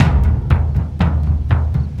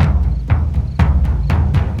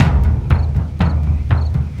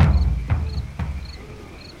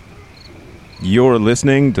You're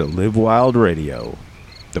listening to Live Wild Radio,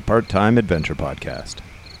 the part-time adventure podcast.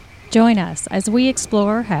 Join us as we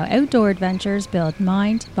explore how outdoor adventures build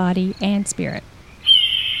mind, body, and spirit.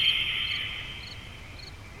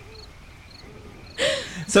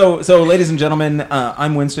 So, ladies and gentlemen,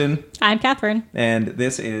 I'm Winston. I'm Catherine. And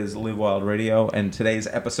this is Live Wild Radio. And today's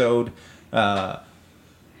episode,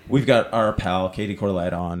 we've got our pal, Katie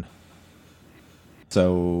Corlett, on.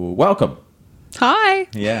 So, welcome. Hi.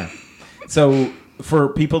 Yeah. So, for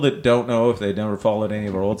people that don't know, if they've never followed any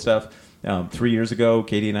of our old stuff, 3 years ago,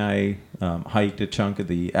 Katie and I hiked a chunk of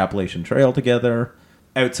the Appalachian Trail together.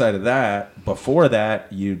 Outside of that, before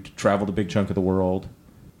that, you'd traveled a big chunk of the world.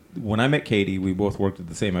 When I met Katie, we both worked at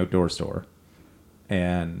the same outdoor store.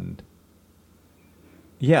 And,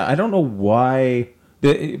 yeah, I don't know why,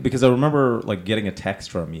 because I remember, like, getting a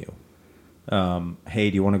text from you. Hey,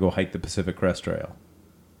 do you want to go hike the Pacific Crest Trail?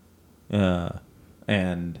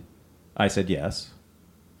 And I said yes.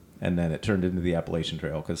 And then it turned into the Appalachian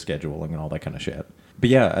Trail because scheduling and all that kind of shit. But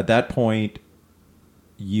yeah, at that point,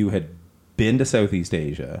 you had been to Southeast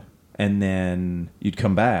Asia, and then you'd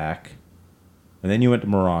come back, and then you went to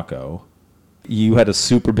Morocco. You had a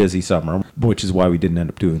super busy summer, which is why we didn't end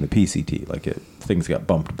up doing the PCT. Things got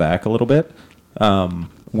bumped back a little bit.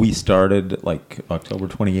 We started like October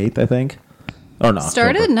 28th, I think. Or not.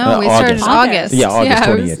 Started? October. No, we started in August. Yeah, August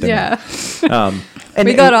 28th. Yeah. And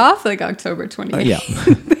we got off like October 28th. Yeah.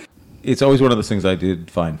 It's always one of those things I did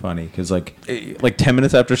find funny because like 10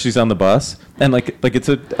 minutes after she's on the bus, and like it's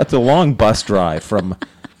a long bus drive from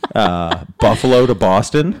Buffalo to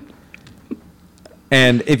Boston.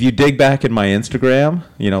 And if you dig back in my Instagram,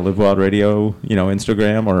 Live Wild Radio,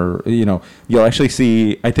 Instagram, or, you'll actually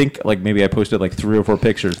see, I think, like, maybe I posted, like, 3 or 4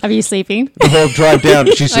 pictures. Are you sleeping? The whole drive down,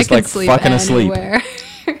 she's just, like, fucking asleep.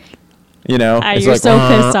 You're so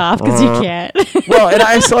pissed off because you can't. Well, and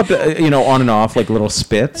I slept, on and off, like, little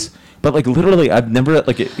spits. But, like, literally, I've never,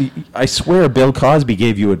 like, I swear Bill Cosby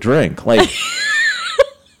gave you a drink. Like...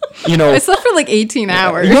 I slept for like 18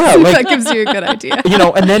 hours. Yeah, like, that gives you a good idea.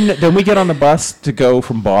 And then we get on the bus to go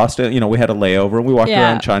from Boston. We had a layover, and we walked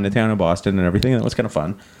around Chinatown and Boston and everything, and it was kind of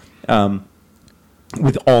fun.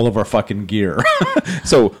 With all of our fucking gear.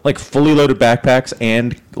 So, like, fully loaded backpacks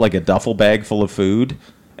and, like, a duffel bag full of food.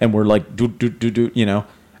 And we're like, And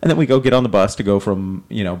then we go get on the bus to go from,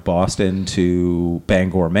 Boston to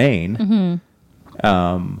Bangor, Maine.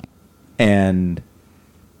 Mm-hmm. And...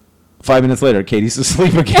 5 minutes later, Katie's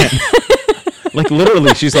asleep again. Like,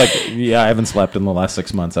 literally, she's like, yeah, I haven't slept in the last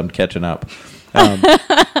 6 months. I'm catching up. And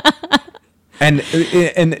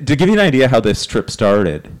to give you an idea how this trip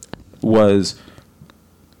started, it was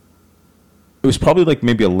probably like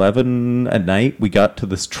maybe 11 at night. We got to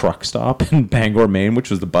this truck stop in Bangor, Maine, which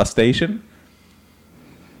was the bus station.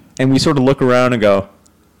 And we sort of look around and go,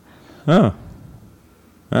 oh,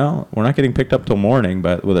 well, we're not getting picked up till morning,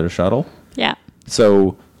 but with a shuttle. Yeah.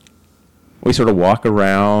 So... we sort of walk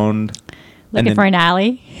around. Looking for an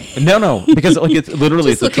alley? No, because like it's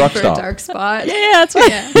literally it's a truck stop. Just looking for a dark spot. Yeah, that's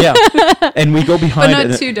right. Yeah. And we go behind. But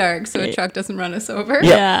not too dark, so a truck doesn't run us over.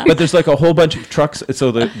 Yeah. But there's like a whole bunch of trucks,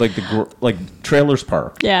 so the trailers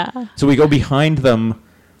parked. Yeah. So we go behind them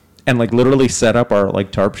and like literally set up our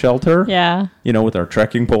like tarp shelter. Yeah. With our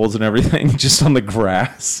trekking poles and everything, just on the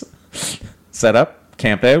grass. Set up,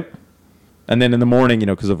 camped out. And then in the morning,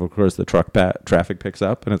 because of course the traffic picks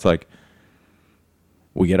up, and it's like,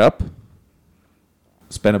 we get up,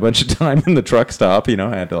 spend a bunch of time in the truck stop, I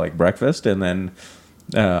had to like breakfast, and then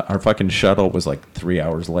our fucking shuttle was like 3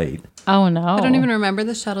 hours late. Oh no. I don't even remember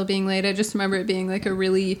the shuttle being late. I just remember it being like a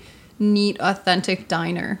really neat, authentic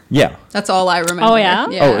diner. Yeah. That's all I remember. Oh yeah?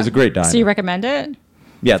 Oh, it was a great diner. So you recommend it?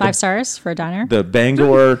 Yeah. 5 stars for a diner? The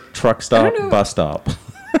Bangor truck stop, bus stop.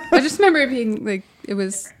 I just remember it being like, it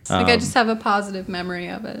was like I just have a positive memory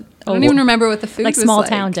of it. I don't even remember what the food was like. Small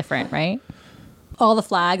town different, right? All the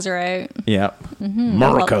flags are out. Yeah. Mm-hmm.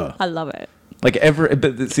 America. I love it. Like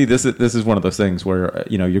but see, this is one of those things where,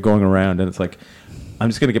 you're going around and it's like, I'm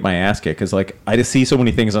just going to get my ass kicked. Cause like, I just see so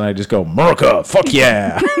many things and I just go, America, fuck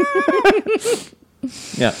yeah.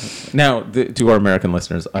 Yeah. Now to our American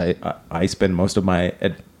listeners, I spend most of my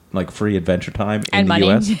free adventure time in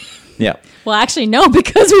the US. Yeah. Well, actually, no,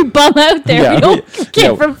 because we bum out there. Yeah, we don't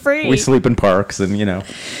get for free. We sleep in parks and,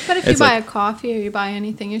 But if you buy a coffee or you buy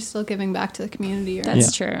anything, you're still giving back to the community. Right?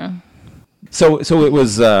 That's true. So it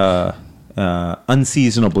was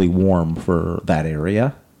unseasonably warm for that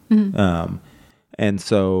area. Mm-hmm. And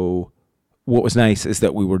so what was nice is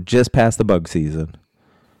that we were just past the bug season,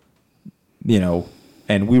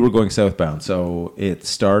 and we were going southbound. So it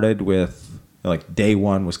started with, like, day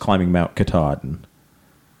one was climbing Mount Katahdin.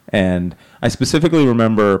 And I specifically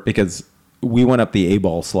remember because we went up the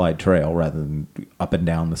A-Ball slide trail rather than up and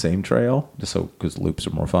down the same trail, just so because loops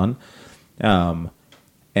are more fun.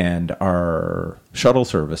 And our shuttle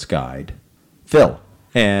service guide, Phil,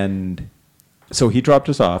 and so he dropped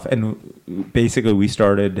us off, and basically we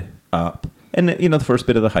started up. And, the first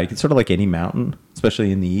bit of the hike, it's sort of like any mountain,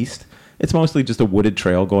 especially in the east. It's mostly just a wooded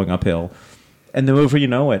trail going uphill. And then before you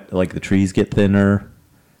know it, like the trees get thinner,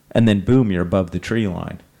 and then boom, you're above the tree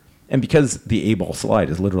line. And because the A-Ball slide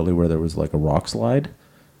is literally where there was like a rock slide,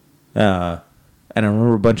 and I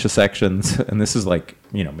remember a bunch of sections, and this is like,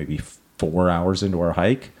 maybe 4 hours into our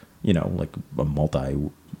hike, like a month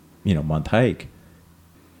hike.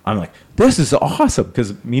 I'm like, this is awesome.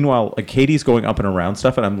 Because meanwhile, like Katie's going up and around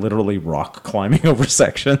stuff, and I'm literally rock climbing over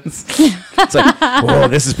sections. It's like, whoa,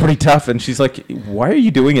 this is pretty tough. And she's like, why are you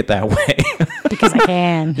doing it that way? Because I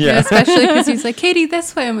can. Yeah, especially because he's like, Katie,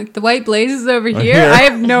 this way. I'm like, the white blaze is over here. I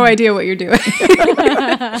have no idea what you're doing.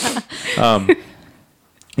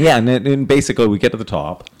 Yeah, and basically we get to the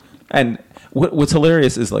top. And what's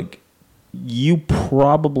hilarious is like, you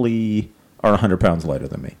probably are 100 pounds lighter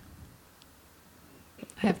than me.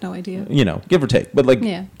 I have no idea. Give or take. But like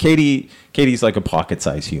Katie's like a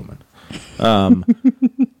pocket-sized human. And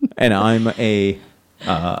I'm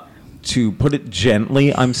to put it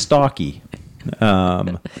gently, I'm stocky.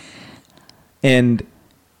 And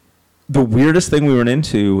the weirdest thing we run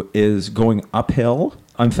into is going uphill,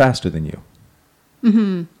 I'm faster than you.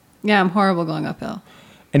 Mm-hmm. Yeah, I'm horrible going uphill.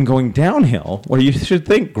 And going downhill, where you should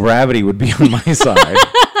think gravity would be on my side.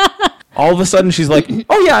 All of a sudden, she's like,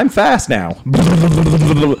 "Oh yeah, I'm fast now."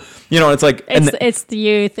 It's like it's the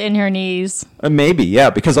youth in her knees. Maybe, yeah,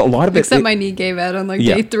 because a lot of except my knee gave out on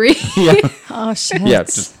day 3. Yeah. Oh shit. Yeah,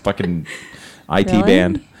 just fucking IT really?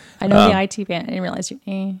 band. I know the IT band. I didn't realize your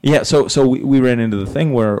knee. Yeah, so we ran into the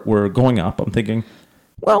thing where we're going up. I'm thinking,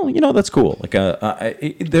 well, that's cool. Like,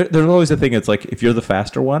 there's always a thing. It's like if you're the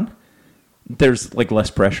faster one, there's like less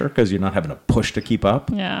pressure because you're not having to push to keep up.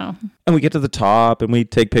 Yeah. And we get to the top and we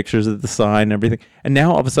take pictures of the sign and everything. And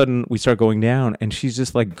now all of a sudden we start going down and she's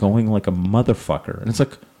just like going like a motherfucker. And it's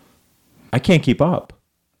like, I can't keep up.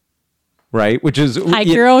 Right? Which is... Hike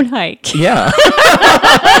your own hike. Yeah.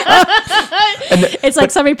 It's like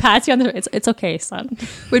somebody pats you on the... It's okay, son.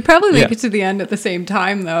 We'd probably make it to the end at the same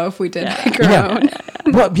time, though, if we did hike our own.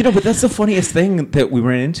 Well, but that's the funniest thing that we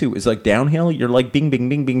ran into is like downhill, you're like bing, bing,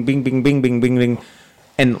 bing, bing, bing, bing, bing, bing, bing, bing.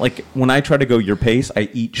 And like when I try to go your pace, I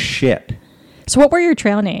eat shit. So what were your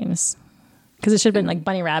trail names? Because it should have been like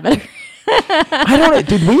Bunny Rabbit. I don't know.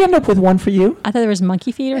 Did we end up with one for you? I thought there was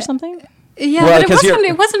Monkey Feet or something. Yeah, well, but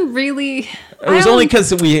it wasn't really... It was only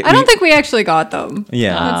because I don't think we actually got them.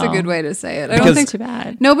 Yeah. That's a good way to say it. I don't think... Too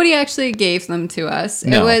bad. Nobody actually gave them to us.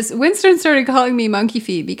 No. It was... Winston started calling me Monkey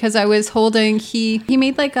Feet because I was holding... He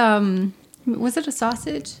made like... Was it a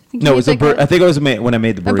sausage? No, it was I think it was when I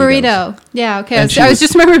made the burritos. A burrito. Yeah, okay. I was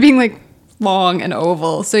just remember being like long and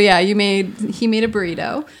oval. So yeah, he made a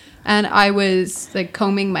burrito. And I was like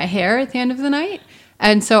combing my hair at the end of the night.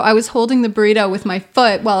 And so I was holding the burrito with my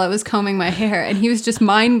foot while I was combing my hair. And he was just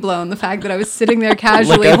mind blown the fact that I was sitting there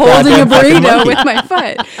casually like holding a burrito with my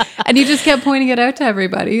foot. And he just kept pointing it out to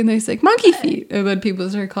everybody. And they're like, Monkey Feet. And then people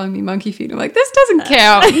started calling me Monkey Feet. I'm like, this doesn't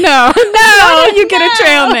count. No, you get a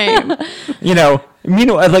trail name.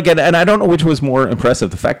 Meanwhile, like, and I don't know which was more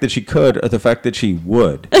impressive, the fact that she could or the fact that she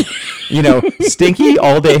would. Stinky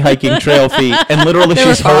all day hiking trail feet, and literally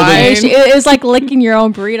she's holding. It was like licking your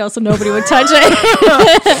own burrito, so nobody would touch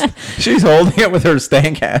it. She's holding it with her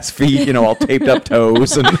stank ass feet, all taped up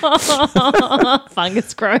toes, and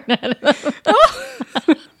fungus growing out of them.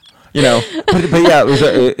 But yeah,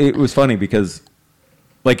 it was funny because,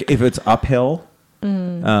 like, if it's uphill,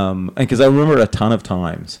 and because I remember a ton of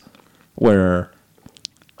times where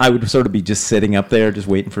I would sort of be just sitting up there, just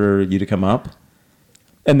waiting for you to come up.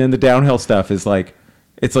 And then the downhill stuff is like,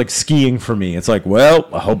 it's like skiing for me. It's like, well,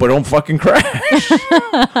 I hope I don't fucking crash.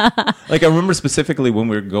 Like I remember specifically when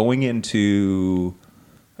we were going into,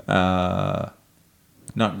 not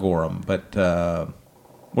Gorham, but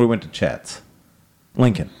we went to Chet's,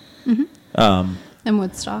 Lincoln. Mm-hmm. And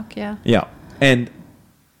Woodstock, yeah. Yeah. And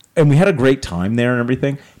we had a great time there and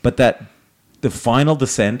everything, but the final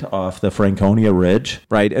descent off the Franconia Ridge,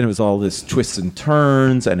 right? And it was all this twists and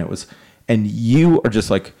turns, and you are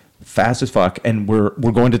just like fast as fuck, and we're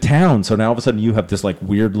going to town. So now all of a sudden you have this like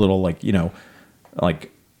weird little like,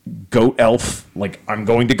 like goat elf, like I'm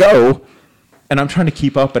going to go, and I'm trying to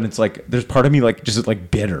keep up, and it's like there's part of me like just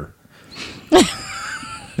like bitter.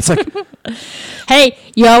 It's It's like, Hey,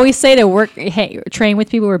 you always say to train with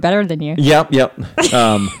people who are better than you. yep.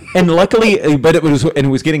 And luckily, but it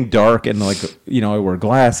was getting dark, and like, I wear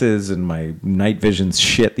glasses, and my night vision's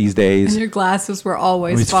shit these days. And your glasses were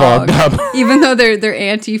always Always fogged. fogged up. Even though they're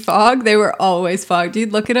anti-fog, they were always fogged.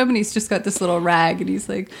 You'd look at him and he's just got this little rag and he's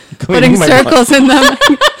like Cleaning putting my circles in them.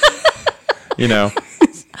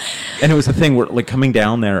 And it was a thing where like coming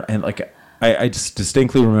down there, and like I just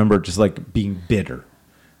distinctly remember just like being bitter.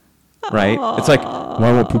 Right? It's like,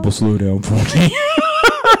 why won't people slow down for me?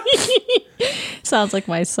 Sounds like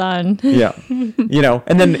my son. Yeah. And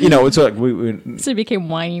then, it's like So he became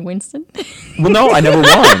whiny Winston. well, no, I never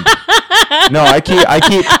whined. No, I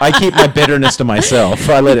keep my bitterness to myself.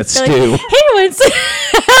 I let it stew. Like, hey Winston,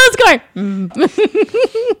 how's it going?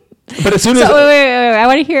 But as soon as wait, I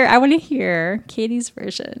want to hear Katie's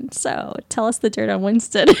version. So tell us the dirt on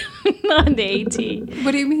Winston on the AT.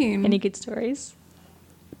 What do you mean? Any good stories?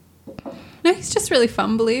 No, he's just really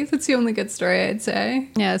fumbly. That's the only good story I'd say.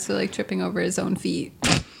 Yeah, so like tripping over his own feet.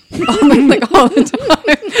 like all the time.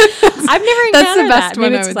 I've never encountered That's the best that.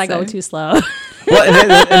 one Maybe I it's would like, say. too slow. well, and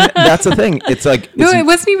that's the thing. It's like No, it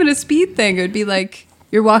wasn't even a speed thing. It would be like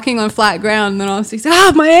you're walking on flat ground, and then all of a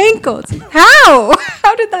sudden, my ankle. It's like, how?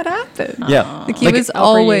 How did that happen? yeah. Like he was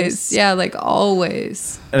always, like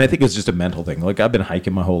always. And I think it's just a mental thing. Like I've been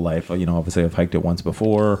hiking my whole life. Obviously I've hiked it once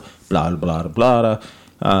before. Blah blah blah blah.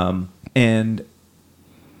 And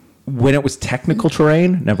when it was technical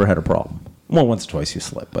terrain, never had a problem. Well, once or twice you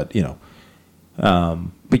slip, but the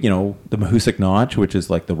Mahoosuc Notch, which is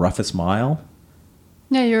like the roughest mile.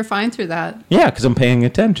 Yeah, you were fine through that. Yeah, because I'm paying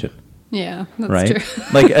attention. Yeah, that's Right? true.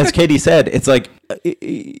 Like as Katie said, it's like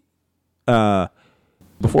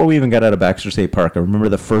before we even got out of Baxter State Park, I remember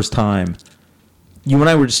the first time you and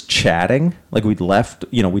I were just chatting. Like we'd left,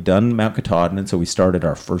 we'd done Mount Katahdin, and so we started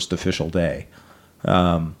our first official day.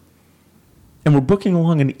 And we're booking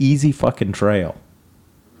along an easy fucking trail.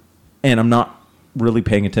 And I'm not really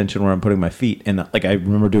paying attention where I'm putting my feet. And like I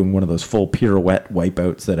remember doing one of those full pirouette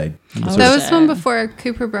wipeouts that I... That was one before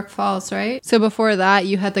Cooper Brook Falls, right? So before that,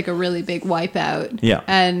 you had like a really big wipeout. Yeah.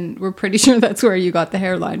 And we're pretty sure that's where you got the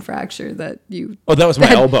hairline fracture that you... Oh, that was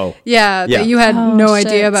my elbow. Yeah, Yeah. that you had Oh, no shit.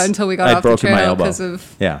 idea about until we got I'd off the broken my trail elbow. because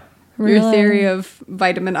of Yeah. your Really? theory of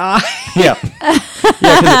vitamin I. Yeah.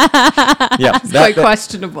 Yeah. It's quite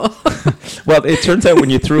questionable. Well, it turns out when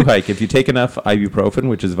you through hike, if you take enough ibuprofen,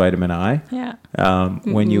 which is vitamin I, Yeah.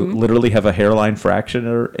 when you literally have a hairline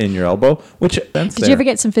fracture in your elbow, which... Did you ever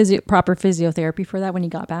get some proper physiotherapy for that when you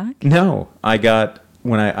got back? No. I got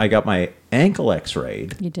my ankle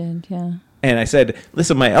x-rayed. You did, yeah. And I said,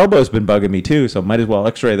 listen, my elbow's been bugging me too, so might as well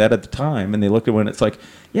x-ray that at the time. And they looked at it and it's like,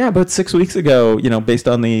 yeah, about 6 weeks ago, based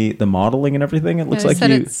on the modeling and everything, it looks They like said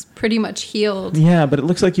you... it's pretty much healed. Yeah, but it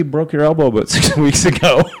looks like you broke your elbow about 6 weeks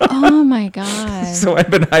ago. Oh my God. So I've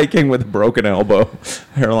been hiking with a broken elbow,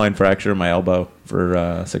 hairline fracture in my elbow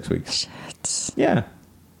for 6 weeks. Shit. Yeah,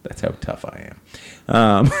 that's how tough I am.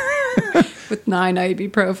 With 9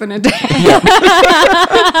 ibuprofen a day.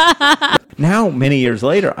 Now, many years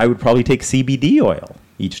later, I would probably take CBD oil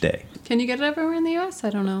each day. Can you get it everywhere in the U.S.? I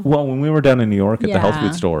don't know. Well, when we were down in New York at the health Yeah.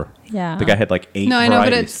 food store, Yeah. the guy had like 8 No, I know, but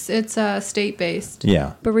varieties. it's state-based.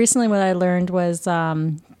 Yeah. But recently what I learned was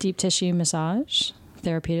deep tissue massage,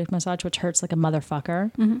 therapeutic massage, which hurts like a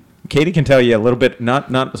motherfucker. Mm-hmm. Katie can tell you a little bit,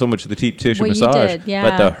 not so much the deep tissue What you massage, did, yeah.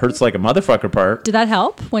 but the hurts like a motherfucker part. Did that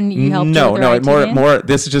help when you helped? No, with no, her IT? more.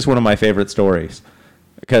 This is just one of my favorite stories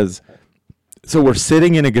because so we're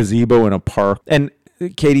sitting in a gazebo in a park, and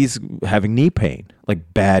Katie's having knee pain,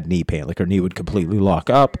 like bad knee pain, like her knee would completely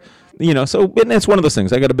lock up. So and it's one of those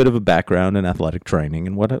things. I got a bit of a background in athletic training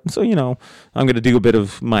and what, so I'm going to do a bit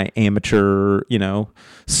of my amateur,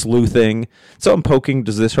 sleuthing. So I'm poking.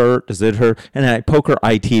 Does this hurt? Does it hurt? And then I poke her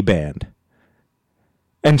IT band,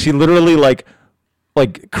 and she literally like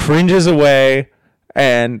cringes away,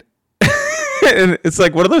 and and it's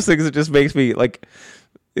like one of those things that just makes me like,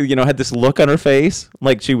 had this look on her face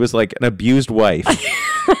like she was like an abused wife.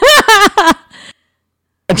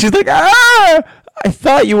 And she's like, I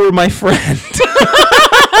thought you were my friend.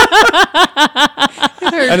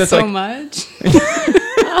 It hurts And it's so like- much.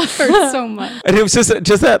 It hurts so much. And it was just the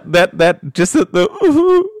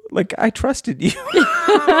like I trusted you.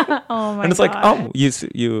 Oh my And it's like, oh,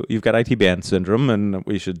 you've got IT band syndrome, and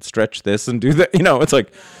we should stretch this and do that. It's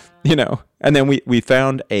like, And then we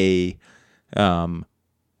found a, what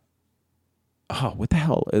the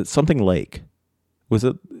hell? It's something Lake. Was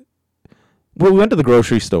it? Well, we went to the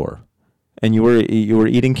grocery store, and you were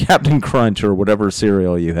eating Captain Crunch or whatever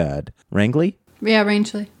cereal you had. Rangeley? Yeah,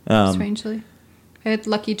 Rangeley. Um, Strangely. I had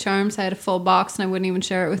Lucky Charms. I had a full box, and I wouldn't even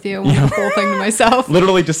share it with you. I wanted the whole thing to myself.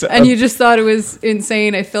 Literally just. And you just thought it was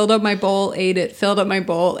insane. I filled up my bowl, ate it. Filled up my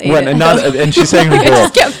bowl, ate it. And she's saying her bowl. I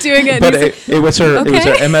just kept doing it. But it was her. Okay. It was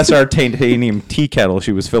her MSR titanium tea kettle.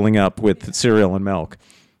 She was filling up with cereal and milk.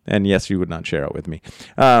 And yes, you would not share it with me.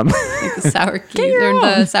 Like the Sour Kids or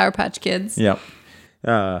the Sour Patch Kids. Yep.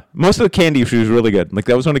 Most of the candy, she was really good. Like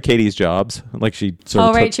that was one of Katie's jobs. Like she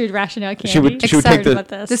sort of she would ration out candy. She would take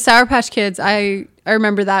the Sour Patch Kids. I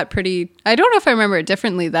remember that pretty. I don't know if I remember it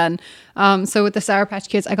differently then. So with the Sour Patch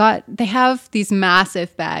Kids, they have these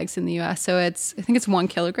massive bags in the U.S. So I think it's 1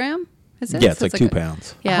 kilogram. Is it? Yeah, it's like 2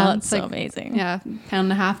 pounds. Yeah, it's so amazing. Yeah,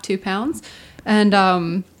 1.5 pounds, 2 pounds, and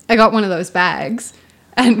I got one of those bags.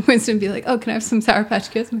 And Winston would be like, "Oh, can I have some Sour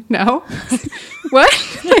Patch Kids?" I'm like, "No." What?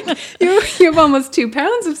 Like, you have almost 2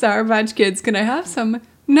 pounds of Sour Patch Kids. Can I have some?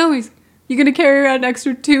 No. You're going to carry around an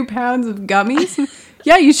extra 2 pounds of gummies?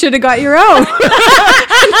 Yeah, you should have got your own. And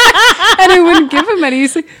I wouldn't give him any.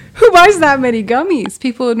 He's like, "Who buys that many gummies?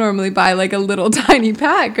 People would normally buy like a little tiny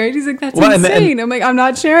pack, right?" He's like, "That's insane." I'm like, "I'm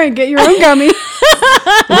not sharing. Get your own gummy."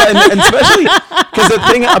 and especially because the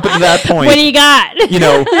thing up at that point, what do you got?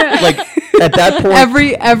 Like at that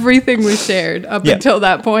point, everything was shared up until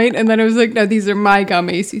that point, and then I was like, "No, these are my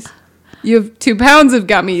gummies. You have 2 pounds of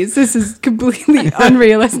gummies. This is completely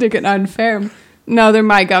unrealistic and unfair." No, they're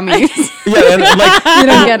my gummies. Yeah, and like you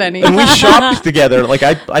don't get any. And we shopped together. Like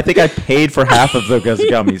I think I paid for half of those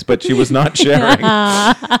gummies, but she was not sharing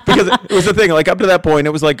because it was the thing. Like up to that point, it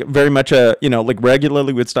was like very much like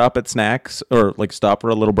regularly we'd stop at snacks or like stop for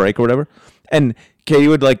a little break or whatever, and Katie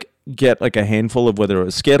would like get like a handful of whether it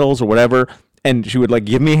was Skittles or whatever. And she would like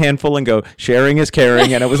give me a handful and go, sharing is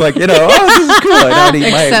caring. And it was like, oh, this is cool. I know how to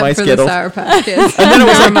eat my for Skittles. The Sour Patch Kids. And then it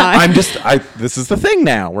was like, this is the thing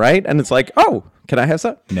now, right? And it's like, oh, can I have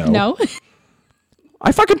some? No.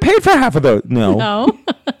 I fucking paid for half of those. No.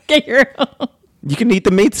 Get your own. You can eat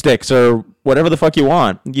the meat sticks or whatever the fuck you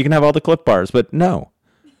want. You can have all the Clif Bars, but no.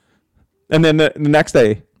 And then the next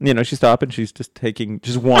day, she stopped and she's just taking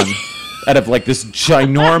just one out of like this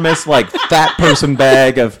ginormous, like fat person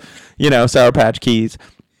bag of, Sour Patch Keys.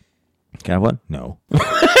 Can I have one? No.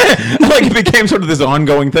 Like it became sort of this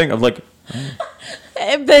ongoing thing of like.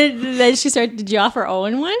 But then she started. Did you offer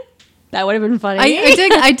Owen one? That would have been funny.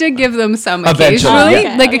 I did give them some occasionally.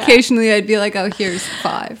 Occasionally I'd be like, "Oh, here's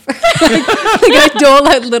 5." like I dole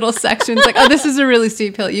out little sections. Like, "Oh, this is a really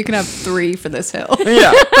steep hill. You can have 3 for this hill."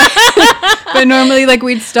 Yeah. But normally, like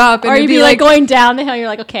we'd stop, and or you'd be like going down the hill. You're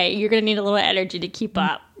like, "Okay, you're gonna need a little energy to keep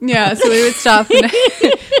up." Yeah, so we would stop, and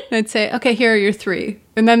I'd say, "Okay, here are your 3."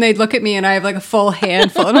 And then they'd look at me, and I have like a full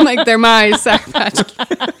handful, and I'm like, "They're my Sour Patch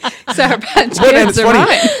Kids are mine."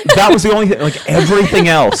 That was the only thing. Like everything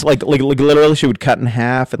else, like literally, she would cut in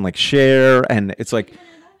half and like share, and it's like,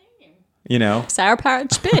 Sour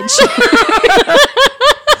Patch bitch.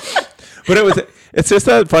 But it's just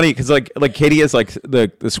that funny because like Katie is like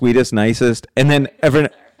the sweetest, nicest, and then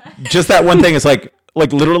just that one thing is like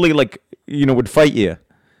literally like would fight you.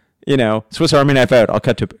 Swiss Army knife out. I'll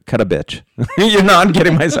cut a bitch. You're not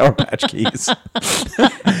getting my Sour Patch Keys. And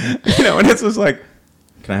it's just like,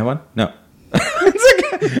 can I have one? No.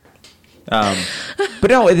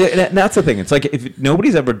 But no, that's the thing. It's like if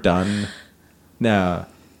nobody's ever done, and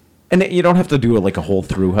you don't have to do like a whole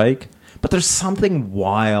through hike, but there's something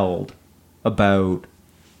wild about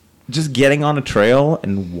just getting on a trail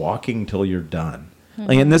and walking till you're done. Mm-hmm.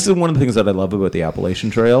 Like, and this is one of the things that I love about the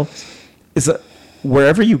Appalachian Trail is that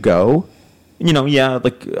wherever you go,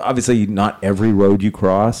 like obviously not every road you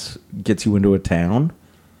cross gets you into a town.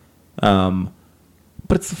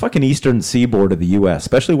 But it's the fucking eastern seaboard of the U.S.,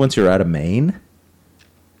 especially once you're out of Maine.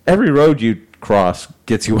 Every road you cross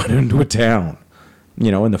gets you into a town.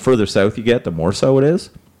 And the further south you get, the more so it is.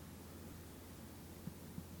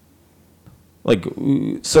 Like,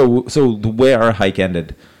 so the way our hike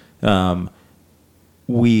ended,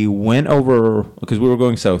 we went over, because we were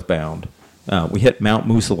going southbound, we hit Mount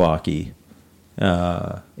Moosilauke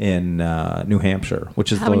in New Hampshire,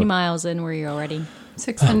 which is how many miles in were you already?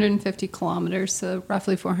 650 kilometers, so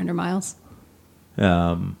roughly 400 miles.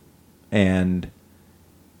 And, Mount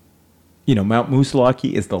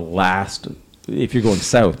Moosilauke is the last, if you're going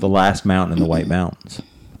south, the last mountain in the White Mountains.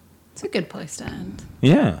 It's a good place to end.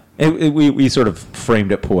 Yeah. We sort of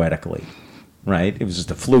framed it poetically, right? It was just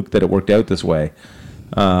a fluke that it worked out this way.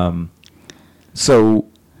 So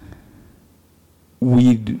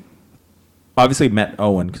we obviously met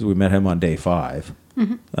Owen because we met him on day 5.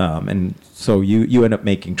 Mm-hmm. And so you end up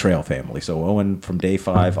making trail family. So Owen from day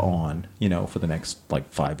 5 on, for the next like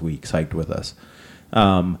 5 weeks hiked with us.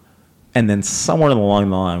 And then somewhere along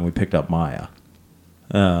the line we picked up Maya.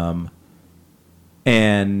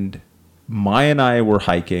 And Maya and I were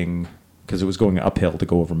hiking because it was going uphill to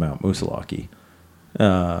go over Mount Moosilauke.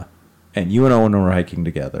 And you and Owen were hiking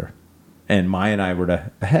together. And Maya and I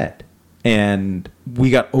were ahead. And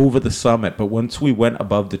we got over the summit. But once we went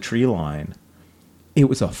above the tree line, it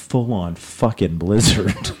was a full-on fucking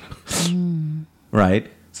blizzard.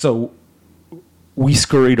 Right? So we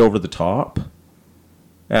scurried over the top.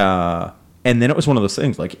 And then it was one of those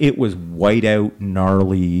things. Like, it was white out,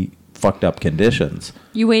 gnarly, fucked up conditions.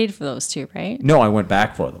 You waited for those two, right? No, I went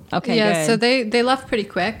back for them. Okay, Yeah, good. so they left pretty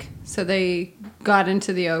quick. So they got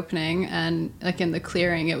into the opening, and like in the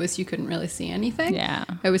clearing, it was, you couldn't really see anything. Yeah.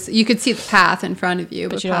 It was, you could see the path in front of you,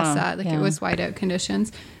 but you past don't- that, like yeah. it was whiteout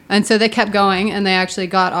conditions. And so they kept going, and they actually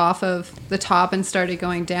got off of the top and started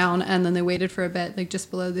going down, and then they waited for a bit, like just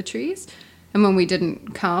below the trees. And when we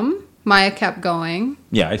didn't come, Maya kept going.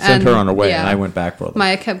 Yeah, I sent her on her way, and I went back for them.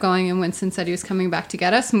 Maya kept going, and Winston said he was coming back to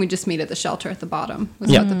get us, and we just meet at the shelter at the bottom. Was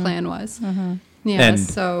Yeah. what the plan was. Mm-hmm. Yeah, And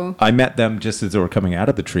so I met them just as they were coming out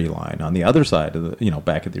of the tree line on the other side of the,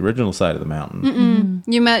 back at the original side of the mountain.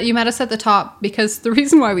 you met us at the top, because the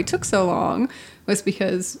reason why we took so long was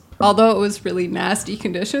because although it was really nasty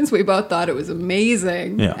conditions, we both thought it was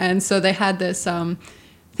amazing. Yeah. And so they had this, I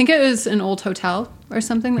think it was an old hotel or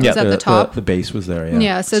something that was at the top. The base was there, yeah.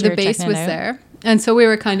 Yeah, so So the you're base checking was it out? there. And so we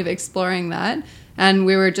were kind of exploring that. And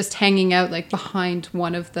we were just hanging out like behind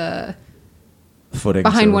one of the Footings.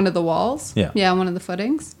 one of the walls. Yeah. Yeah, one of the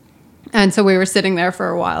footings. And so we were sitting there for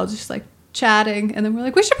a while, just like chatting. And then we're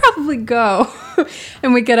like, we should probably go.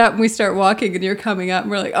 And we get up and we start walking, and you're coming up,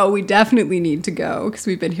 and we're like, oh, we definitely need to go because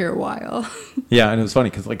we've been here a while. Yeah, and it was funny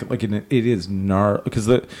because it is because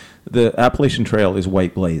the Appalachian Trail is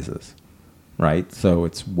white blazes, right? So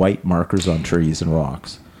it's white markers on trees and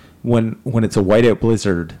rocks. When it's a whiteout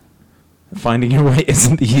blizzard, finding your way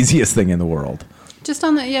isn't the easiest thing in the world. just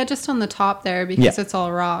on the top there, because Yeah. it's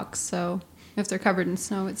all rocks. So if they're covered in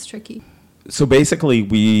snow, it's tricky. So basically,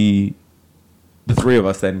 the three of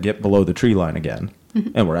us then get below the tree line again,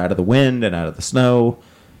 and we're out of the wind and out of the snow,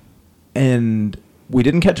 and we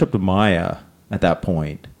didn't catch up to Maya at that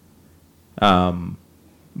point.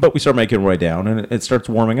 But we start making our way down, and it starts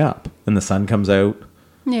warming up, and the sun comes out.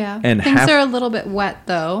 Yeah. And things are a little bit wet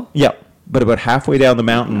though. Yep. But about halfway down the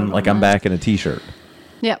mountain, like I'm back in a t-shirt.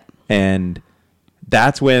 Yep. And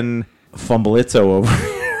that's when Fumbleizzo over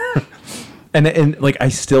here. and like I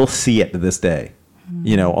still see it to this day.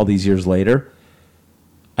 All these years later.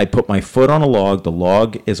 I put my foot on a log. The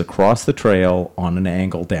log is across the trail on an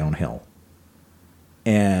angle downhill.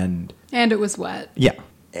 And it was wet. yeah.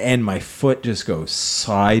 And my foot just goes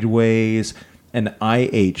sideways. And I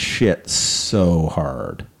ate shit so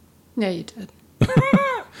hard. Yeah, you did.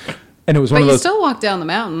 And it was one But of you those. still walked down the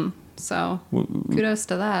mountain, so kudos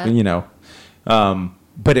to that.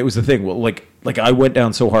 But it was the thing. Well, like I went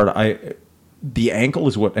down so hard. The ankle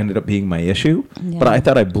is what ended up being my issue. Yeah. But I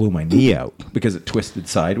thought I blew my knee out because it twisted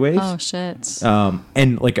sideways. Oh, shit.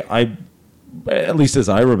 And like at least as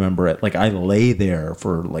I remember it, like I lay there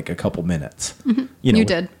for like a couple minutes. You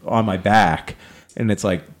did. On my back, and it's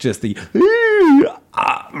like just the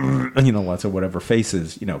lots of whatever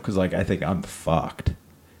faces, because like I think I'm fucked.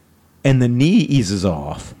 And the knee eases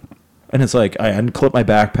off, and it's like I unclip my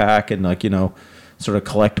backpack and like sort of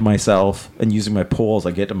collect myself, and using my poles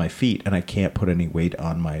I get to my feet, and I can't put any weight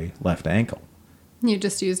on my left ankle. You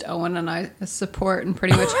just used Owen and I as support and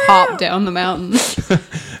pretty much hopped down the mountain. You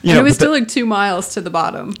And know, it was but still like 2 miles to the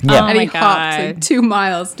bottom. Yeah. And Oh he my hopped God. like 2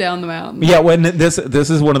 miles down the mountain. Yeah, when this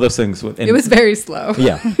is one of those things. And, It was very slow.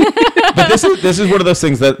 yeah, but this is one of those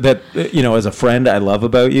things that as a friend I love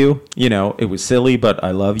about you. It was silly, but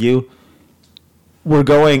I love you. We're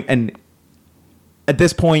going, and at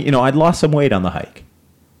this point, I'd lost some weight on the hike,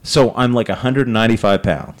 so I'm like 195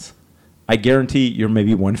 pounds. I guarantee you're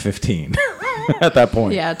maybe 115 at that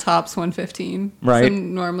point. Yeah, tops 115. Right. So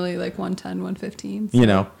normally like 110, 115. So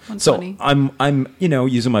So 120. I'm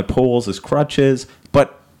using my poles as crutches,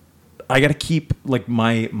 but I got to keep like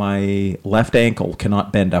my left ankle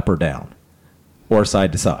cannot bend up or down or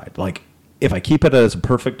side to side. Like if I keep it as a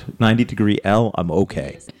perfect 90-degree L, I'm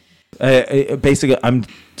okay. Basically, I'm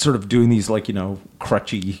sort of doing these like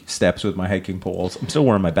crutchy steps with my hiking poles. I'm still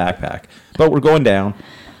wearing my backpack, but we're going down.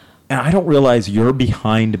 And I don't realize you're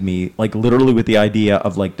behind me, like literally with the idea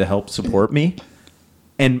of like to help support me.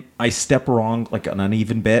 And I step wrong, like an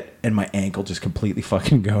uneven bit, and my ankle just completely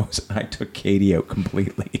fucking goes. I took Katie out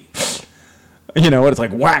completely. And it's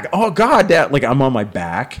like, whack. Oh, God, Dad. Like, I'm on my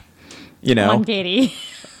back, Come on, Katie.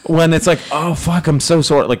 When it's like, oh, fuck, I'm so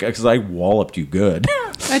sore. Like, because I walloped you good.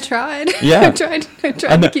 I tried. Yeah. I tried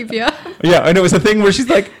to keep you up. Yeah, and it was a thing where she's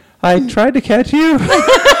like, I tried to catch you.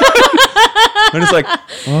 And it's like,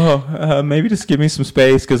 maybe just give me some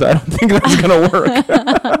space because I don't think that's going to work.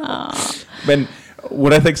 And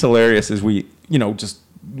what I think's hilarious is we, just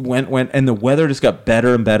went, and the weather just got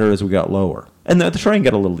better and better as we got lower. And the terrain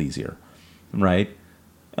got a little easier, right?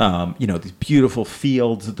 These beautiful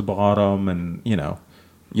fields at the bottom, and,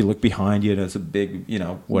 you look behind you and it's a big,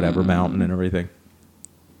 whatever mountain and everything.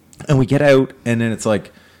 And we get out, and then it's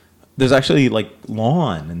like, there's actually like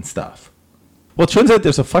lawn and stuff. Well, it turns out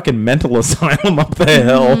there's a fucking mental asylum up the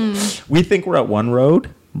hill. We think we're at one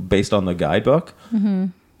road based on the guidebook.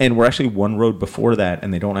 And we're actually one road before that,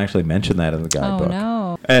 and they don't actually mention that in the guidebook. Oh,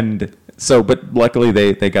 no. And so, but luckily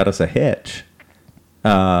they got us a hitch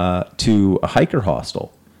to a hiker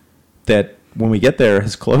hostel that when we get there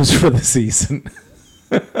has closed for the season.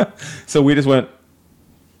 So we just went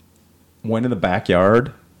in the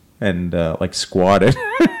backyard and squatted,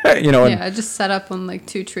 Yeah, I just set up on like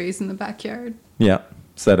 2 trees in the backyard. Yeah,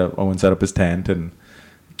 Owen set up his tent, and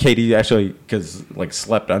Katie actually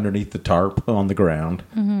slept underneath the tarp on the ground.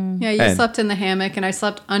 Yeah, you slept in the hammock, and I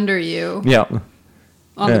slept under you. Yeah,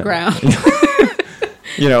 on the ground.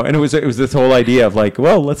 And it was this whole idea of like,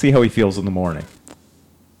 well, let's see how he feels in the morning.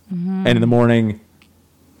 And in the morning,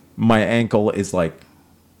 my ankle is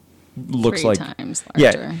looks 3 like times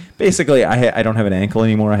larger. Yeah, basically I don't have an ankle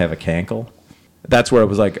anymore, I have a cankle. That's where I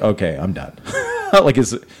was like, okay, I'm done.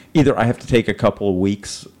 Is either I have to take a couple of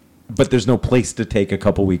weeks, but there's no place to take a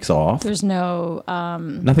couple weeks off. There's no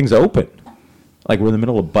nothing's open, we're in the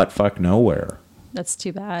middle of buttfuck nowhere. That's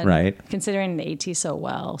too bad, right? Considering the AT so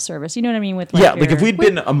well service, you know what I mean. With if we'd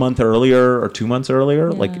been a month earlier or 2 months earlier,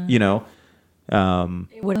 we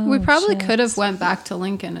probably could have went back to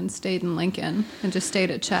Lincoln and stayed in Lincoln and just stayed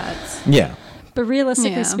at Chad's. Yeah. But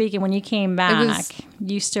realistically speaking, when you came back,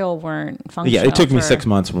 you still weren't functional. Yeah, it took me 6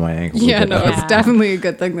 months for my ankle. Yeah, no, it's definitely a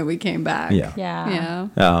good thing that we came back. Yeah.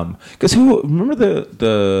 Yeah. Because remember at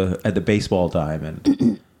the baseball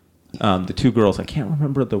diamond, the 2 girls, I can't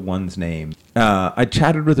remember the one's name. I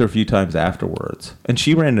chatted with her a few times afterwards, and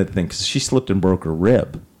she ran into the thing because she slipped and broke her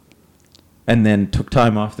rib. And then took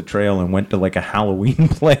time off the trail and went to a Halloween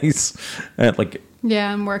place. And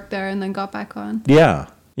and worked there and then got back on. Yeah.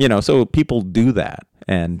 So people do that.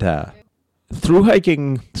 And through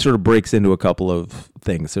hiking sort of breaks into a couple of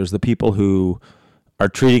things. There's the people who are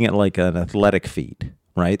treating it like an athletic feat,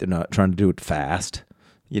 right? They're not trying to do it fast.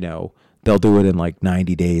 They'll do it in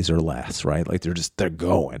 90 days or less, right? They're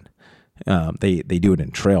going. They do it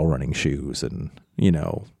in trail running shoes and,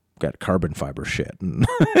 got carbon fiber shit, and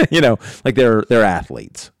they're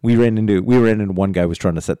athletes. We ran into one guy who was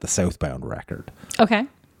trying to set the southbound record. Okay,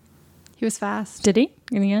 he was fast. Did he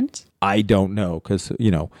in the end? I don't know, because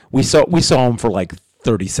we saw him for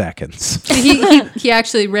 30 seconds. he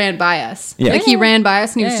actually ran by us. Yeah. He ran by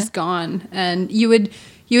us and he was just gone. And you would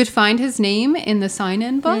find his name in the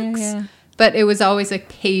sign-in books. Yeah. But it was always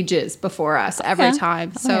pages before us every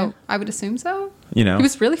time. So I would assume so. He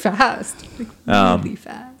was really fast. Really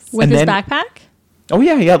fast. With his backpack? Oh,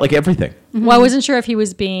 yeah, everything. Mm-hmm. Well, I wasn't sure if he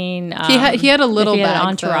was being... he had a little bag,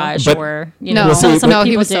 entourage, but, or... No,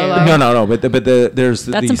 he was solo. No, but there's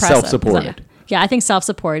the self-supported. Yeah, I think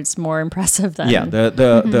self-support is more impressive than... Yeah,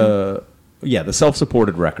 the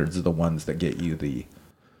self-supported records are the ones that get you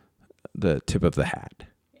the tip of the hat.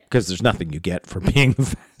 Because there's nothing you get for being the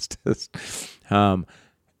fastest.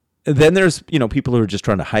 Then there's people who are just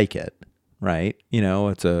trying to hike it, right?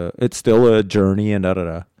 It's still a journey and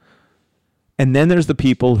da-da-da. And then there's the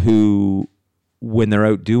people who, when they're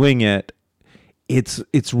out doing it,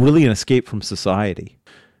 it's really an escape from society,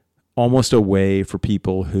 almost a way for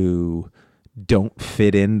people who don't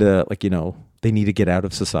fit into they need to get out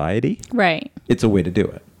of society. Right. It's a way to do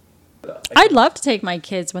it. I'd love to take my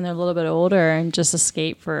kids when they're a little bit older and just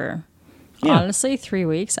escape for, honestly, 3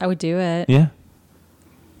 weeks. I would do it. Yeah.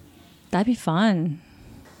 That'd be fun.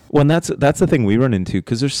 Well, and that's the thing we run into,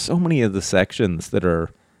 because there's so many of the sections that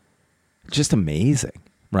are just amazing,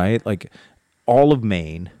 right? All of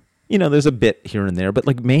Maine, there's a bit here and there,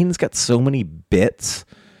 but Maine's got so many bits,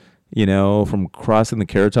 from crossing the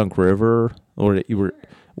Caratunk River,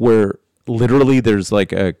 where literally there's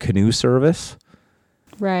a canoe service.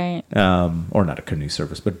 Right. Or not a canoe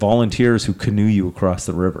service, but volunteers who canoe you across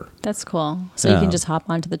the river. That's cool. So you can just hop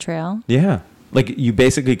onto the trail? Yeah. You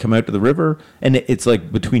basically come out to the river, and it's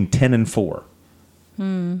between 10 and 4.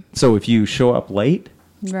 So if you show up late...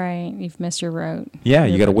 Right. You've missed your route. Yeah,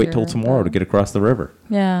 you got to wait till tomorrow to get across the river.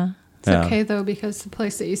 Yeah. It's okay, though, because the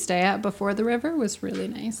place that you stay at before the river was really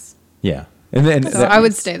nice. Yeah. And then So I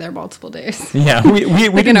would stay there multiple days. Yeah, we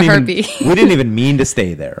Like in didn't a even heartbeat. we didn't even mean to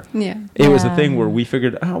stay there. Yeah. It was a Yeah. thing where we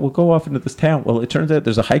figured, we'll go off into this town. Well, it turns out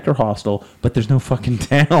there's a hiker hostel, but there's no fucking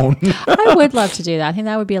town. I would love to do that. I think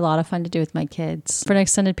that would be a lot of fun to do with my kids for an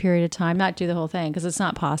extended period of time. Not do the whole thing because it's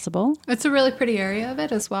not possible. It's a really pretty area of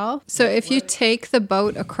it as well. So if you take the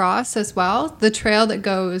boat across as well, the trail that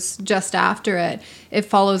goes just after it, it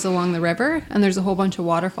follows along the river, and there's a whole bunch of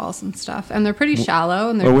waterfalls and stuff, and they're pretty shallow.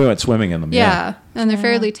 And they're Well, we went swimming in them. yeah, and they're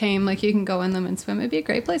fairly tame. Like you can go in them and swim. It'd be a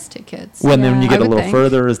great place to take kids. When then when you I get a would little think.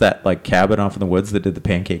 further, is that like cabin off in the woods that did the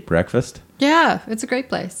pancake breakfast? Yeah, it's a great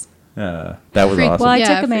place. That was Free- awesome. Well, I Yeah,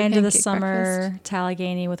 took free Amanda this pancake summer breakfast. to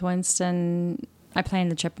Allegheny with Winston. I planned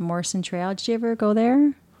the trip Morrison Trail. Did you ever go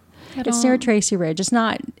there? It's near Tracy Ridge. It's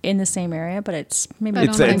not in the same area, but it's maybe I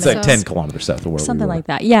it's don't it's think like so. 10 kilometers south of where something we were. like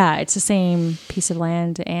that. Yeah, it's the same piece of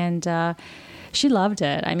land, and she loved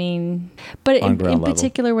it. I mean, but On in ground level.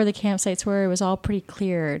 particular, where the campsites were, it was all pretty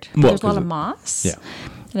cleared. Well, There was a lot 'cause of moss. Yeah.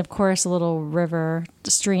 And of course, a little river,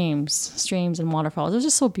 streams and waterfalls. It was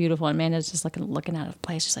just so beautiful. And Amanda's just like looking at a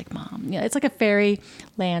place. She's like, "Mom, it's like a fairy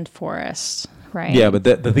land forest, right?" Yeah, but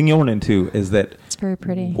the thing you went into is that it's very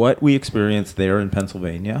pretty. what we experienced there in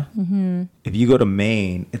Pennsylvania, if you go to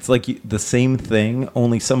Maine, it's like the same thing,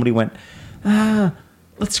 only somebody went,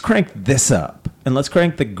 let's crank this up, and let's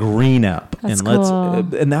crank the green up. That's and let's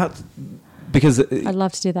cool. and that's because I'd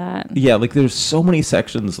love to do that. yeah, like there's so many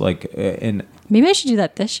sections like in Maybe I should do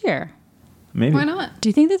that this year. maybe Why not? Do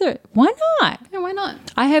you think that why not? Yeah, why not?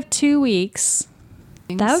 I have 2 weeks.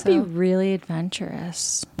 That would be So- really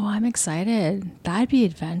adventurous. Oh, I'm excited. That'd be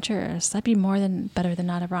adventurous. That'd be better than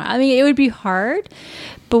not around. I mean, it would be hard,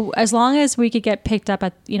 but as long as we could get picked up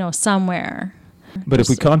at somewhere. But if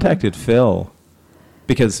we contacted Phil,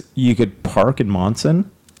 because you could park in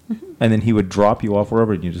Monson, and then he would drop you off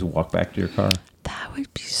wherever, and you just walk back to your car. That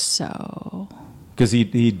would be so. Because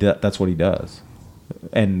that's what he does,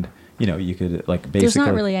 and you could like basically. There's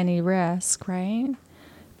not really any risk, right?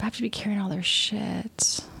 But I have to be carrying all their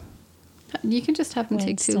shit. You can just have them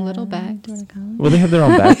take 2 little bags. Do you wanna come? Well, they have their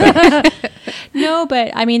own backpack. No,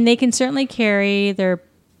 but I mean, they can certainly carry their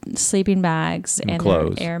sleeping bags And and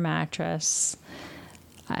clothes. their air mattress.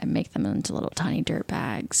 I make them into little tiny dirt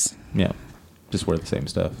bags. Yeah, just wear the same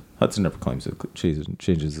stuff. Hudson never claims it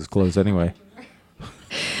changes his clothes anyway.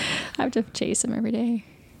 I have to chase them every day.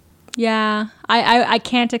 Yeah, I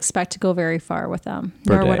can't expect to go very far with them,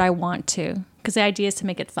 Per nor would day. I want to, because the idea is to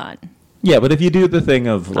make it fun. Yeah, but if you do the thing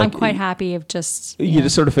of like, I'm quite happy of just you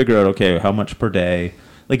just sort of figure out, okay, how much per day.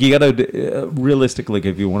 Like you got to realistically,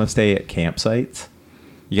 if you want to stay at campsites,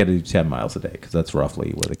 you got to do 10 miles a day because that's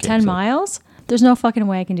roughly where the 10 miles. There's no fucking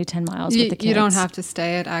way I can do 10 miles with the kids. You don't have to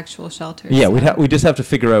stay at actual shelters. Yeah, so- we just have to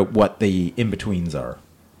figure out what the in betweens are.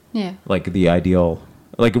 Yeah. Like the ideal.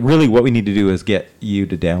 Like really, what we need to do is get you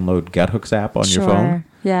to download Guthook's app on your phone,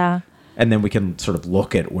 Yeah. and then we can sort of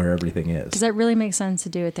look at where everything is. Does that really make sense to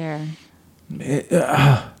do it there?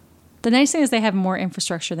 The nice thing is they have more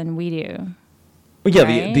infrastructure than we do. Well, yeah,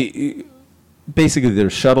 right? the basically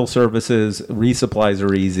there's shuttle services, resupplies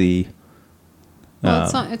are easy. Well,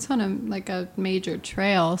 it's on a major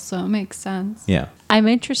trail, so it makes sense. Yeah. I'm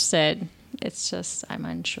interested. It's just I'm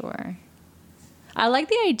unsure. I like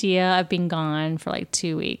the idea of being gone for like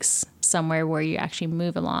 2 weeks somewhere where you actually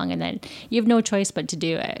move along and then you have no choice but to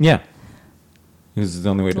do it. Yeah. This is the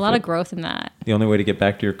only way There's a lot of growth in that. the only way to get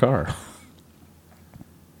back to your car.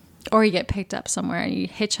 Or you get picked up somewhere and you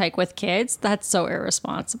hitchhike with kids. That's so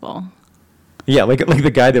irresponsible. Yeah, like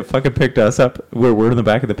the guy that fucking picked us up where we're in the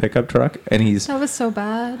back of the pickup truck, and he's That was so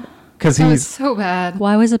bad. because That was he's so bad.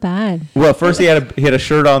 Why was it bad? well, first he had a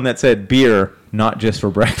shirt on that said beer, not just for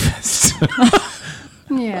breakfast,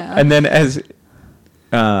 Yeah. and then as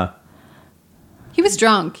He was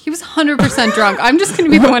drunk. He was 100% drunk. I'm just going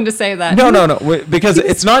to be the one to say that. no, because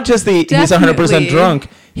it's not just he's 100% definitely- drunk.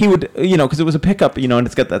 He would, because it was a pickup, and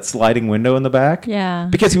it's got that sliding window in the back. Yeah.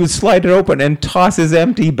 Because he would slide it open and toss his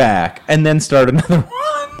empty back, and then start another one.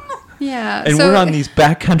 Yeah. And we're on these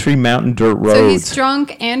backcountry mountain dirt roads. So he's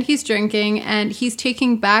drunk and he's drinking and he's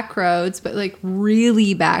taking back roads, but like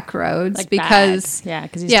really back roads Like because bad. Yeah,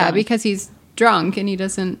 'cause he's yeah, drunk. because he's drunk and he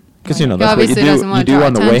doesn't. Because he that's what you obviously doesn't do. want You to do draw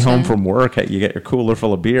on the way home attention. from work. You get your cooler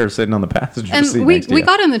full of beer sitting on the passenger And seat. we next to you.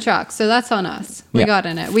 got in the truck, so that's on us. We Yeah. got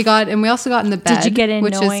in it. And we also got in the bed. Did you get in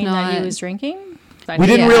which knowing is not, that he was drinking? We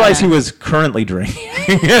didn't realize he was currently drinking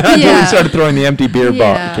until we started throwing the empty beer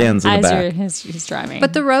cans in the back. He's driving.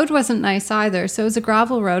 But the road wasn't nice either. So it was a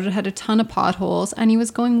gravel road. It had a ton of potholes, and he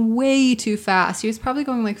was going way too fast. He was probably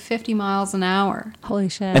going like 50 miles an hour. Holy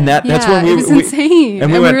shit! And that's when it was insane.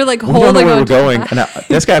 And we were like holding on. We don't know where we're going, and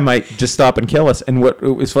this guy might just stop and kill us. And it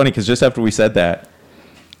was funny because just after we said that,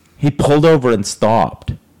 he pulled over and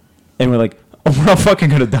stopped, and we're like, "Oh, we're all fucking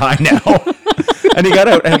gonna die now." And he got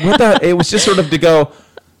out, and it was just sort of to go,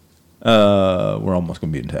 we're almost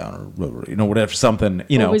going to be in town, or whatever, something,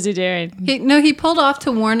 What was he doing? He pulled off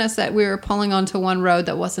to warn us that we were pulling onto one road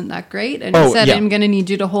that wasn't that great, and he said, I'm going to need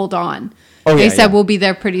you to hold on. He said, we'll be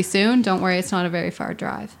there pretty soon. Don't worry, it's not a very far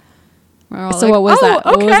drive. So what was that? Okay.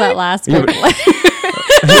 What was that last bit?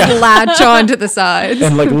 Latch on to the sides.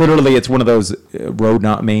 And like literally, it's one of those road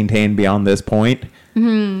not maintained beyond this point.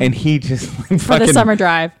 Mm-hmm. And he just for the summer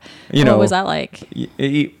drive. What was that like?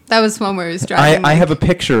 That was one where he was driving. I have a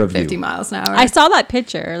picture of 50 miles an hour. I saw that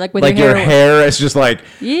picture, like with your hair is just like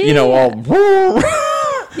all.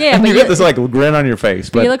 Yeah, and you got this like grin on your face,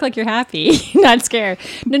 but you look like you're happy, not scared.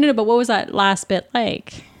 No. But what was that last bit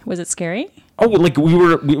like? Was it scary? Oh, like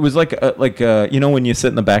it was like when you sit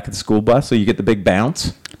in the back of the school bus, so you get the big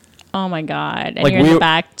bounce. Oh my God. And like you're in the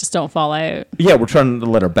back, just don't fall out. Yeah, we're trying to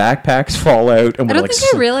let our backpacks fall out. And I don't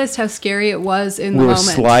think I realized how scary it was in the moment. We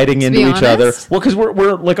were sliding into each other. Well, because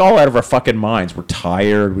we're like all out of our fucking minds. We're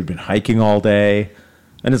tired. We've been hiking all day.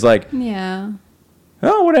 And it's like, yeah.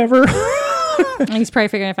 Oh, whatever. And he's probably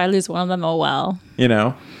figuring if I lose one of them, oh well.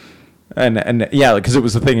 And yeah, because it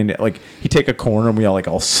was the thing. And like, he'd take a corner and we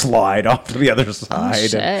all slide off to the other side.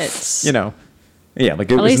 Oh, shit. And, yeah,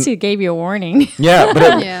 like at least he gave you a warning. Yeah, but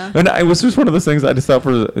and it was just one of those things I just thought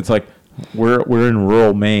it's like we're in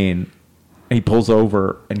rural Maine, and he pulls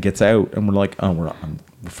over and gets out, and we're like, oh, we're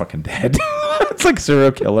fucking dead. It's like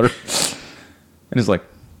serial killer, and he's like,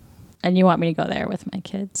 and you want me to go there with my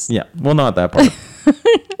kids? Yeah, well, not that part.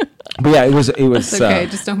 But yeah, it was. That's okay,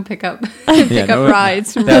 just don't pick up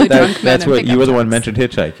rides from really drunk men. That's what you were the one mentioned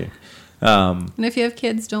hitchhiking. And if you have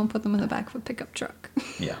kids, don't put them in the back of a pickup truck.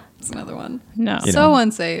 Yeah. That's another one. No. So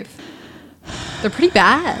unsafe. They're pretty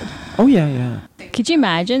bad. Oh, yeah. Could you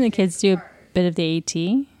imagine the kids do a bit of the AT?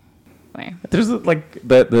 Where? There's like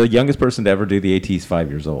the youngest person to ever do the AT is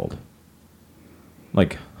 5 years old.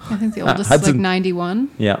 Like, I think the oldest is like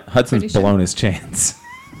 91. Yeah. Hudson's blown his chance.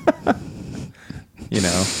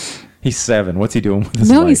 He's 7. What's he doing with his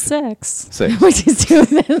life? No, he's 6. What's he doing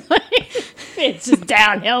with his life? It's just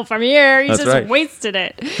downhill from here. He's just wasted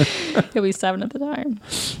it. He'll be 7 at the time.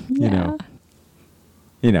 Yeah.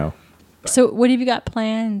 So what have you got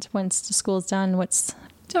planned once the school's done?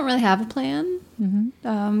 Don't really have a plan.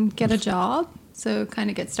 Mm-hmm. Get a job. So kind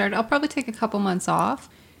of get started. I'll probably take a couple months off.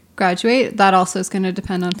 Graduate. That also is going to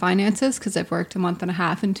depend on finances because I've worked a month and a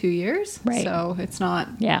half in 2 years. Right. So it's not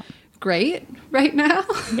great right now.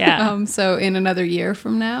 Yeah. So in another year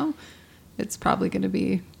from now, it's probably going to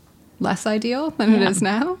be less ideal than it is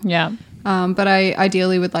now. Yeah. But I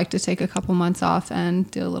ideally would like to take a couple months off and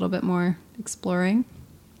do a little bit more exploring.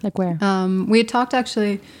 Like where? We had talked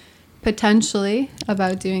actually potentially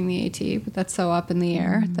about doing the AT, but that's so up in the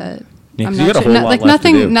air that I'm not sure. Like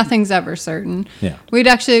nothing's ever certain. Yeah. We've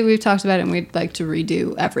talked about it and we'd like to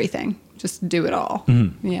redo everything. Just do it all.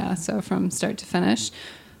 Mm-hmm. Yeah. So from start to finish.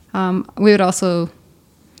 We would also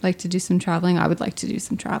like to do some traveling. I would like to do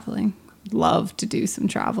some traveling. Love to do some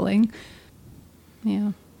traveling.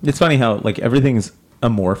 Yeah. It's funny how like everything's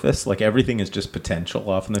amorphous. Like everything is just potential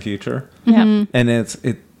off in the future. Yeah.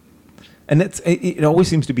 Mm-hmm. And it always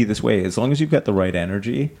seems to be this way. As long as you've got the right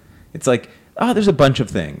energy, it's like, there's a bunch of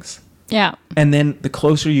things. Yeah. And then the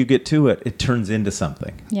closer you get to it, it turns into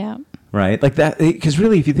something. Yeah. Right? Like that, because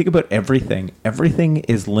really, if you think about everything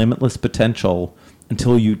is limitless potential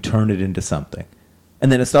until you turn it into something.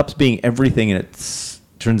 And then it stops being everything and it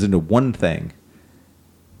turns into one thing.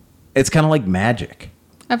 It's kind of like magic.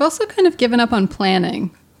 I've also kind of given up on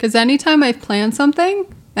planning. Because anytime I've planned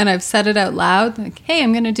something and I've said it out loud, like, hey,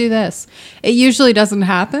 I'm going to do this, it usually doesn't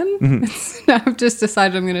happen. Mm-hmm. I've just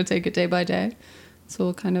decided I'm going to take it day by day. So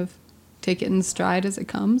we'll kind of take it in stride as it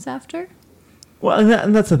comes after. Well,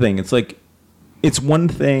 and that's the thing. It's like, it's one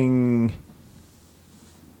thing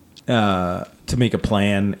to make a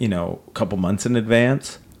plan, a couple months in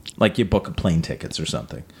advance. Like you book plane tickets or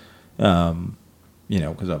something.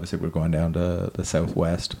 Because obviously we're going down to the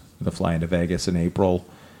Southwest, the flying to Vegas in April.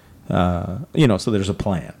 So there's a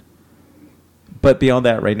plan. But beyond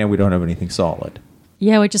that, right now, we don't have anything solid.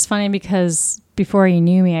 Yeah, which is funny because before you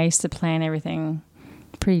knew me, I used to plan everything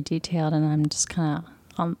pretty detailed, and I'm just kind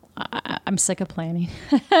of, I'm sick of planning.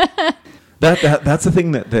 That's the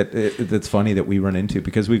thing that's funny that we run into,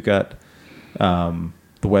 because we've got the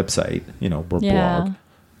website, we're blog,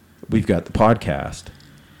 we've got the podcast,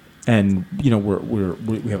 and we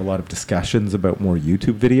have a lot of discussions about more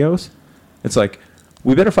YouTube videos. It's like,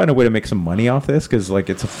 we better find a way to make some money off this, because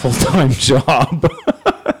it's a full-time job.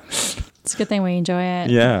 It's a good thing we enjoy it.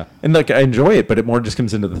 Yeah, and I enjoy it, but it more just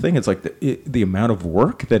comes into the thing. It's like the amount of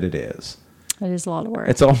work that it is. It is a lot of work.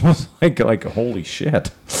 It's almost like holy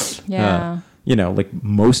shit. Yeah.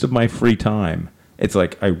 Most of my free time, it's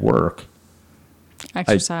like I work.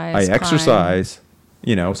 Exercise. I exercise,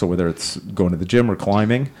 so whether it's going to the gym or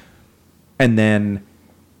climbing, and then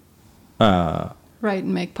write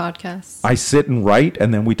and make podcasts. I sit and write,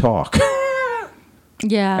 and then we talk.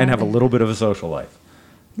 Yeah. And have a little bit of a social life.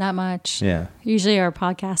 Not much. Yeah. Usually our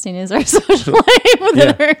podcasting is our social life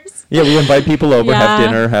with ours. Yeah, we invite people over, have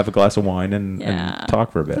dinner, have a glass of wine, and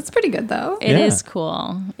talk for a bit. That's pretty good, though. It is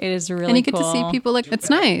cool. It is really cool. And you get to see people, it's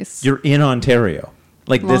nice. You're in Ontario.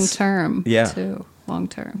 Long term, yeah. too. Long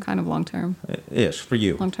term, kind of long term. Ish, for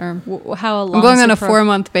you. Long term. How long? I'm going on a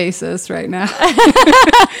 4-month basis right now.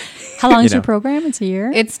 How long is your program? It's a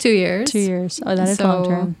year? It's 2 years. 2 years. Oh, that is long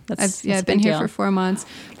term. I've been here for 4 months,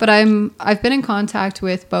 but I've been in contact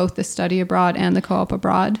with both the study abroad and the co-op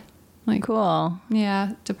abroad. Cool.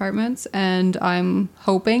 Yeah, departments, and I'm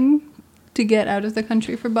hoping to get out of the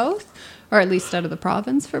country for both, or at least out of the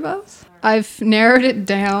province for both. I've narrowed it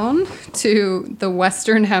down to the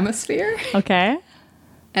Western Hemisphere. Okay.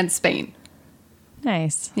 And Spain.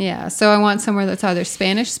 Nice. Yeah, so I want somewhere that's either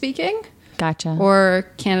Spanish speaking. Gotcha. Or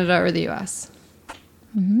Canada or the US.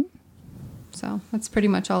 Mm-hmm. So that's pretty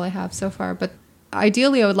much all I have so far. But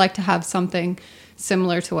ideally, I would like to have something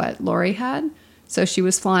similar to what Lori had. So she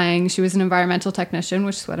was an environmental technician,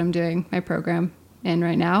 which is what I'm doing my program in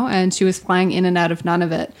right now. And she was flying in and out of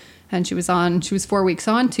Nunavut. And she was 4 weeks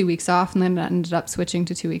on, 2 weeks off, and then ended up switching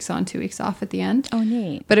to 2 weeks on, 2 weeks off at the end. Oh,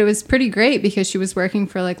 neat. But it was pretty great because she was working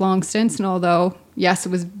for long stints. And although, yes, it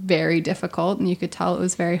was very difficult and you could tell it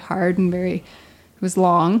was very hard and it was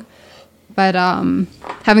long. But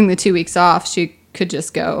having the 2 weeks off, she could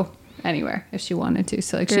just go anywhere if she wanted to.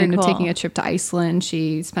 So she ended up taking a trip to Iceland.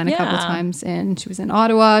 She spent a couple times she was in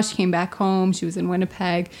Ottawa. She came back home. She was in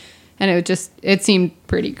Winnipeg. And it seemed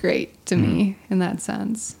pretty great to me in that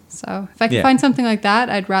sense. So if I could find something like that,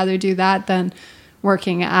 I'd rather do that than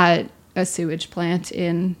working at a sewage plant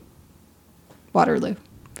in Waterloo,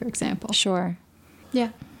 for example. Sure. Yeah.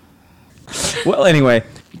 Well, anyway,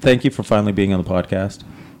 thank you for finally being on the podcast.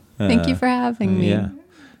 Thank you for having me.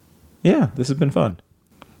 Yeah, this has been fun.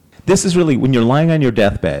 This is really, when you're lying on your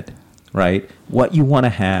deathbed, right, what you want to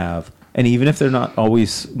have. And even if they're not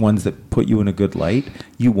always ones that put you in a good light,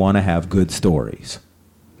 you want to have good stories,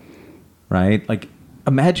 right?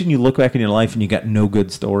 Imagine you look back in your life and you got no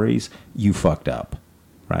good stories. You fucked up,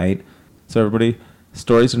 right? So everybody,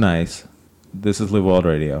 stories are nice. This is Live Wild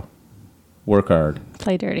Radio. Work hard.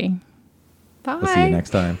 Play dirty. Bye. We'll see you next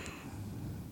time.